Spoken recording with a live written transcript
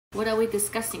What are we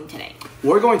discussing today?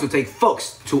 We're going to take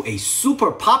folks to a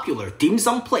super popular dim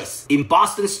sum place in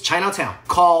Boston's Chinatown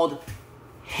called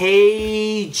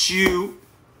Hei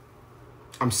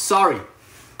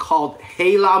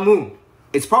La Moon.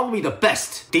 It's probably the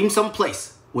best dim sum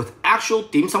place with actual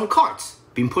dim sum carts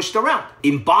being pushed around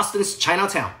in Boston's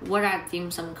Chinatown. What are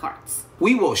dim sum carts?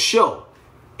 We will show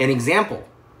an example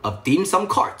of dim sum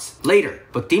carts later,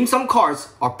 but dim sum carts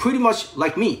are pretty much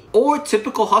like me or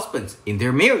typical husbands in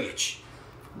their marriage.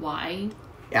 Why?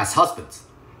 As husbands,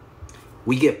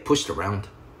 we get pushed around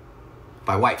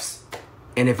by wives.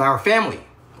 And if our family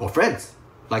or friends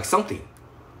like something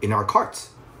in our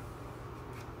carts,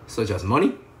 such as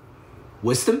money,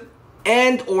 wisdom,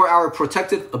 and or our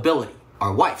protective ability,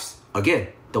 our wives, again,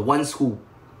 the ones who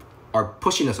are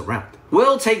pushing us around,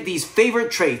 will take these favorite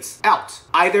traits out,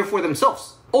 either for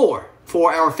themselves or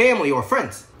for our family or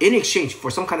friends in exchange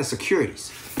for some kind of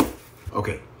securities.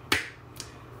 Okay,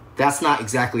 that's not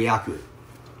exactly accurate,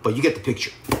 but you get the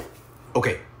picture.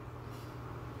 Okay,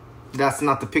 that's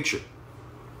not the picture,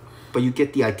 but you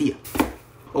get the idea.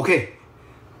 Okay,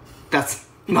 that's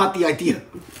not the idea.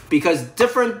 Because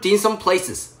different dim sum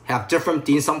places have different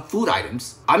dim sum food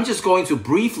items, I'm just going to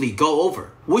briefly go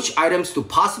over which items to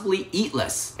possibly eat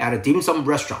less at a dim sum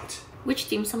restaurant. Which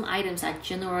dim sum items are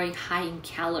generally high in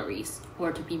calories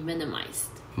or to be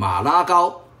minimized? 马拉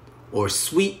糕 or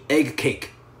sweet egg cake,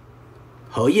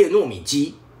 荷叶糯米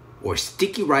鸡 or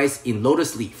sticky rice in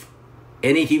lotus leaf,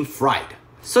 anything fried,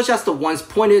 such as the ones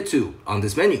pointed to on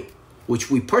this menu,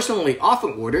 which we personally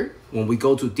often order when we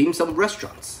go to dim sum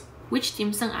restaurants. Which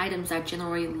dim sum items are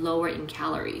generally lower in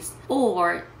calories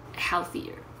or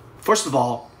healthier? First of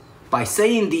all, by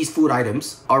saying these food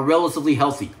items are relatively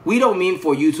healthy, we don't mean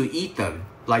for you to eat them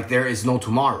like there is no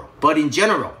tomorrow. But in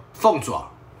general, 凤爪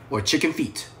or chicken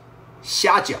feet,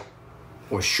 虾饺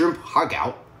or shrimp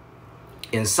hagao,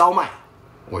 and 烧麦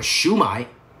or 烧麦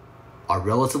are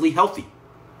relatively healthy.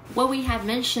 What we have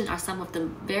mentioned are some of the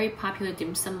very popular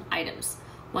dim sum items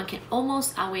one can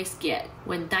almost always get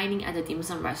when dining at a dim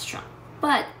sum restaurant.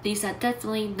 But these are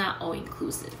definitely not all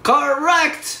inclusive.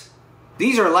 Correct!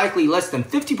 These are likely less than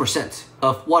 50%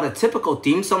 of what a typical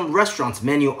dim sum restaurant's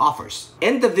menu offers.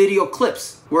 And the video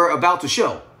clips we're about to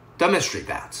show demonstrate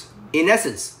that. In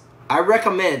essence, I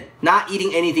recommend not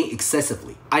eating anything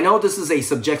excessively. I know this is a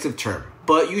subjective term,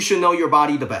 but you should know your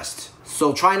body the best.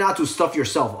 So try not to stuff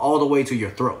yourself all the way to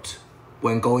your throat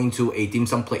when going to a dim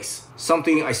sum place.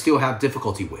 Something I still have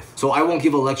difficulty with. So I won't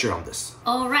give a lecture on this.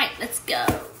 Alright, let's go.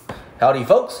 Howdy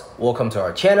folks, welcome to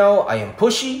our channel. I am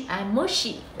Pushy. I'm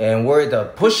Mushy. And we're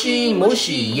the Pushy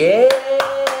Mushy, yeah!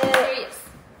 Serious.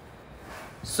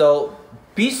 So,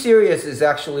 Be Serious is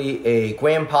actually a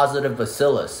gram-positive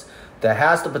bacillus that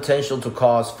has the potential to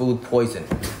cause food poisoning.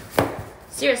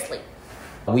 Seriously.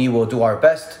 We will do our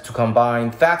best to combine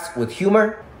facts with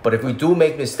humor, but if we do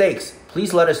make mistakes,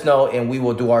 please let us know and we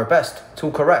will do our best to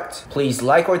correct. Please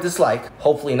like or dislike,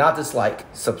 hopefully not dislike,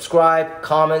 subscribe,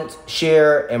 comment,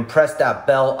 share, and press that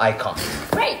bell icon.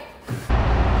 Great!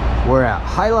 We're at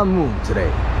Hei La Moon today.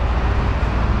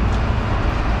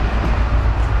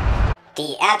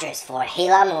 The address for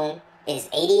Hei La Moon is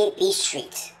 88 B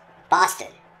Street, Boston,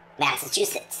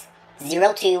 Massachusetts,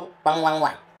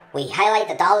 02111. We highlight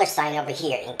the $ over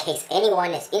here in case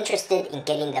anyone is interested in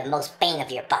getting the most bang of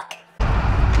your buck.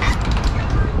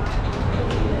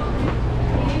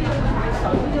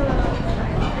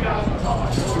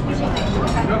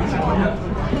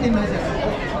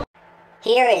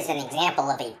 Here is an example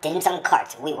of a dim sum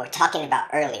cart we were talking about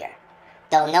earlier,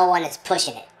 though no one is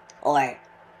pushing it, or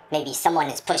maybe someone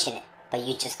is pushing it, but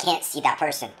you just can't see that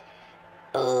person.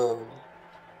 Ooh.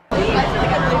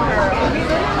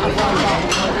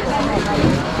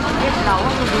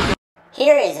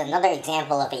 Here is another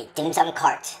example of a dim sum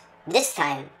cart, this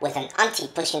time with an auntie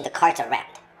pushing the cart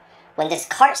around. When this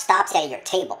cart stops at your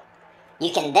table,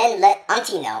 you can then let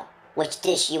auntie know which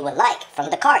dish you would like from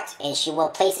the cart, and she will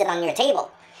place it on your table.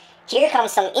 Here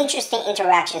comes some interesting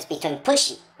interactions between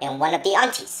Pushy and one of the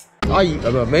aunties.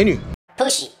 Menu.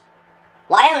 Pushy,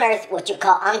 why on earth would you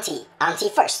call auntie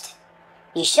first?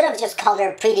 You should have just called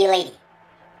her pretty lady.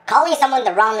 Calling someone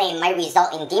the wrong name might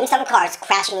result in dim sum carts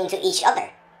crashing into each other.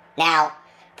 Now,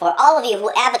 for all of you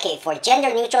who advocate for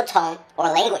gender-neutral tone or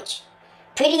language,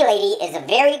 pretty lady is a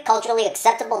very culturally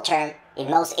acceptable term in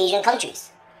most Asian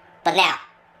countries. But now,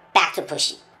 back to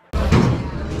Pushy.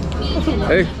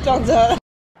 Hey.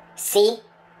 See?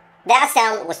 That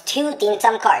sound was two dim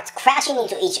sum carts crashing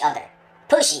into each other.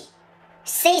 Pushy,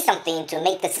 say something to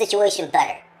make the situation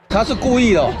better. 他是故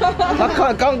意的哦，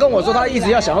他刚跟我说他一直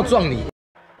要想要撞你。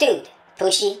Dude,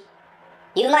 Pushy,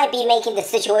 you might be making the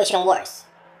situation worse.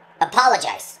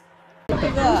 apologize. 不，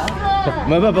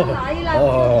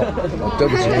对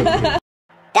不起。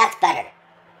That's better.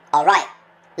 All right,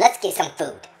 let's get some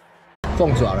food.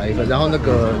 凤爪来一份，然后那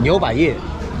个牛百叶、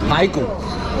排骨，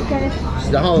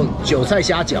然后韭菜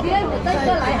虾饺。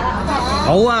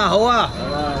好啊，好啊。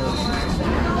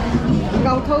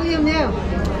牛肚要唔要？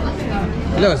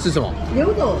那个是什么？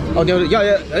牛肚。哦，牛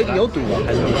肚啊。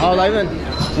好，来一份。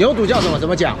牛肚叫什么？怎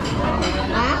么讲？啊？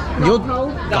牛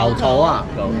搞頭啊，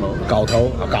搞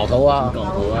頭啊，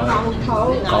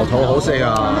搞頭好食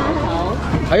啊。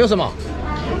還有什麼？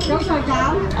韭菜餃。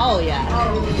哦呀。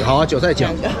好啊，韭菜餃，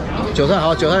韭菜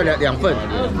好，韭菜兩份。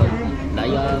來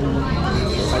呀。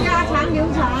家常牛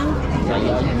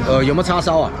腸。有沒有叉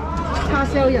燒啊？叉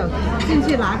燒有，進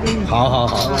去拿給你。好。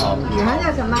你還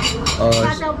要什麼？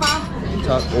叉燒包。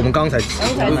我们刚才吃，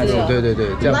对，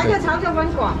这样。来个潮州粉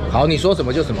果。好，你说什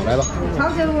么就什么，来吧。潮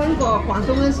州粉果，广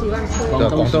东人喜欢吃。对，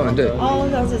广东人对。哦，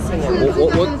这是什么？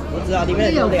我知道，里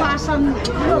面有花生。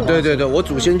对，我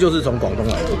祖先就是从广东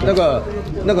来的。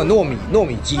那个糯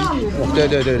米鸡。对。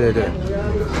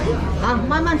好，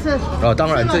慢慢吃。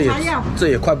当然这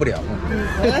也快不了。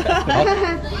好。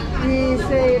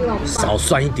少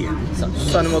算一点，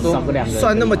算那么多，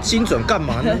算那么精准干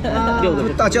嘛呢？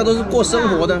大家都是过生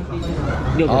活的。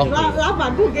好，老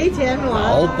板不给钱我。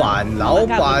老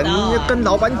板，你跟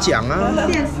老板讲啊。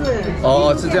电视。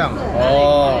哦，是这样。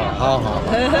哦，好。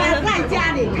在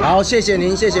家里。好，谢谢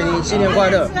您，新年快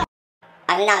乐。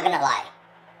I'm not gonna lie.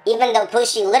 Even though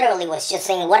Pushy literally was just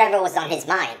saying whatever was on his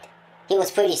mind, he was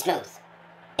pretty smooth.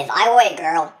 If I were a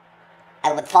girl,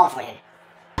 I would fall for him.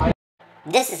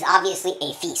 This is obviously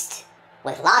a feast,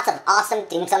 with lots of awesome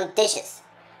dim sum dishes.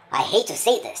 I hate to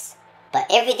say this, but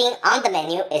everything on the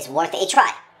menu is worth a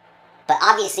try. But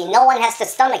obviously no one has the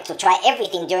stomach to try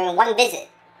everything during one visit.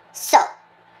 So,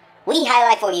 we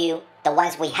highlight for you the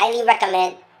ones we highly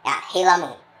recommend at Hei La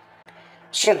Moon.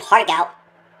 Shrimp hargout,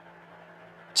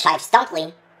 chives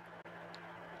dumpling,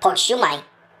 pork shumai,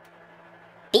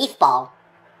 beef ball,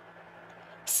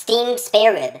 steamed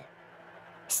spare rib,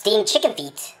 steamed chicken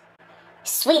feet,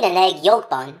 sweet and egg yolk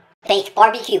bun, baked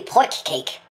barbecue pork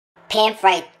cake,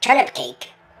 pan-fried turnip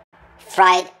cake,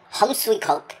 fried hum sui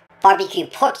coke, barbecue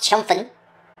pork chumfin,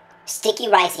 sticky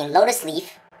rice in lotus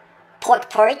leaf, pork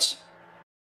porridge,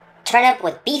 turnip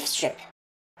with beef strip,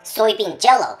 soybean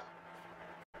jello,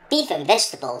 beef and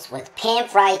vegetables with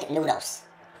pan-fried noodles,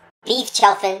 beef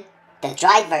chelfin, the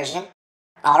dried version.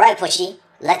 Alright, Pushy,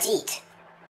 let's eat.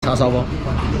 叉燒包。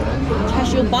叉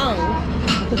燒棒。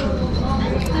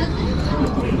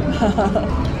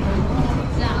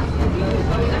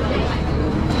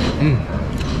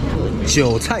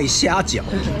韭菜虾饺。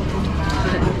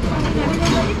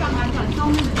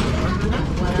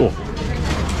哦，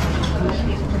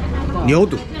牛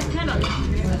肚，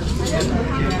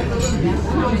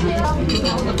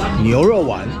牛肉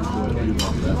丸，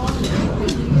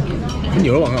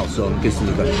牛肉丸很好吃哦，你可以试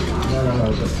试看。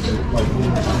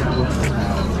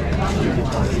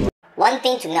One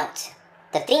thing to note.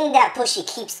 The thing that Pushy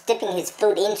keeps dipping his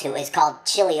food into is called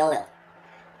chili oil.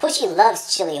 Pushy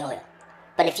loves chili oil,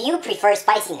 but if you prefer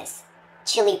spiciness,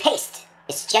 chili paste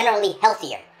is generally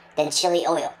healthier than chili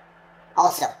oil.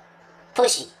 Also,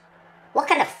 Pushy, what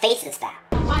kind of face is that?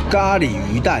 咖喱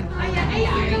鱼蛋，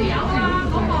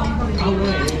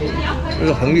这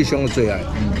是红利兄的最爱。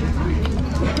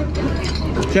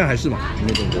现在还是吗？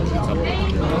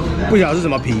不晓得是什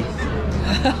么皮。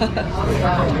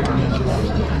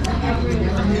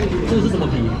这是什么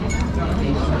皮？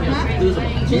这是什么？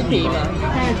猪皮吗？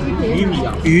鱼皮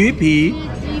啊？鱼皮、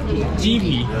鸡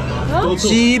皮、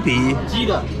鸡皮、鸡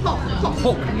的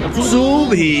后、猪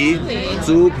皮、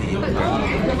猪皮。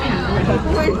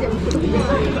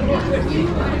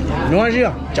没关系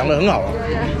啊，讲得很好啊。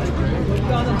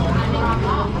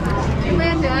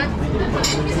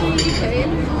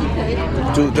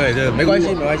猪对，没关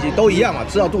系，都一样嘛，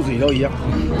吃到肚子里都一样。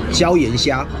椒盐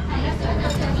虾，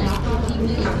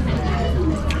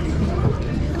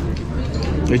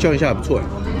椒盐虾也不错哎。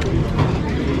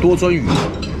多春鱼，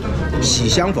喜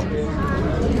相逢。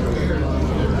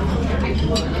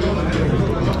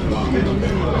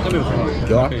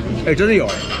有啊，真的有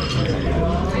哎，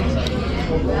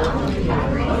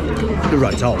这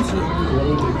软超好吃。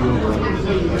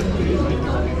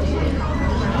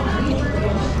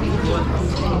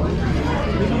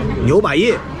牛百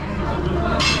叶，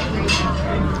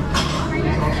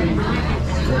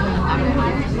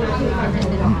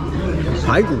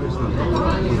排骨，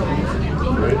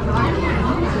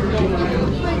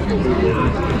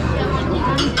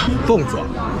凤爪，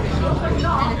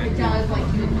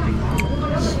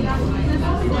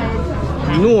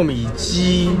糯米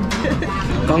鸡，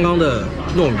刚刚的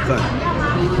糯米饭，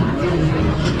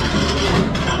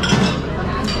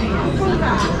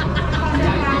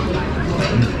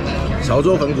潮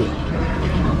州粉骨，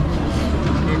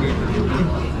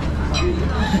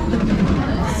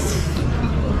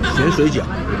咸水饺。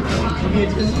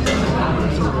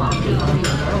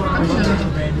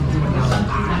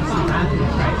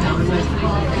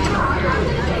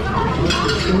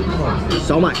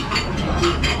烧麦，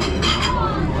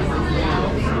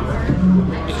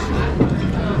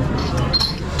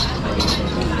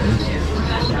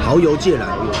蚝油芥蓝，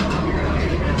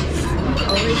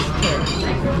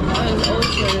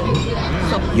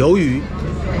鱿鱼，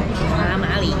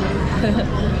马里，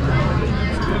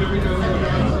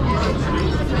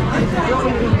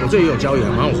我这里有椒盐，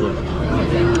蛮好吃的。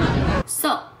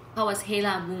So, how was Hei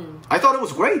La Moon? I thought it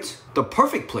was great. The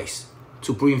perfect place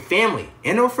to bring family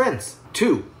and our friends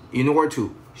to in order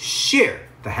to share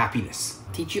the happiness.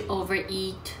 Did you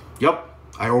overeat? Yup,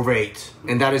 I overate,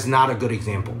 and that is not a good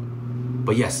example.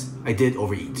 But yes, I did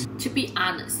overeat. To be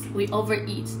honest, we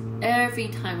overeat every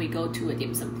time we go to a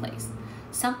dim sum place.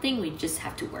 Something we just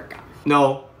have to work on.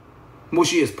 No,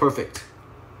 Mushi is perfect.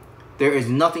 There is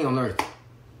nothing on earth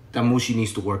that Mushi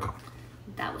needs to work on.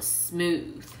 That was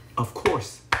smooth. Of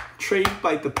course, trained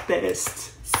by the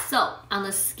best. So, on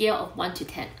a scale of 1 to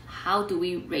 10, how do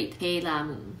we rate Hei La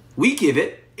Moon? We give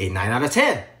it a 9 out of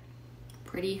 10.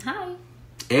 Pretty high.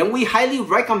 And we highly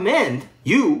recommend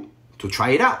you to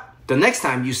try it out the next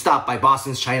time you stop by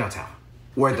Boston's Chinatown,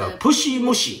 where the Pushy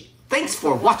Mushi. Thanks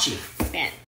for watching. Ben.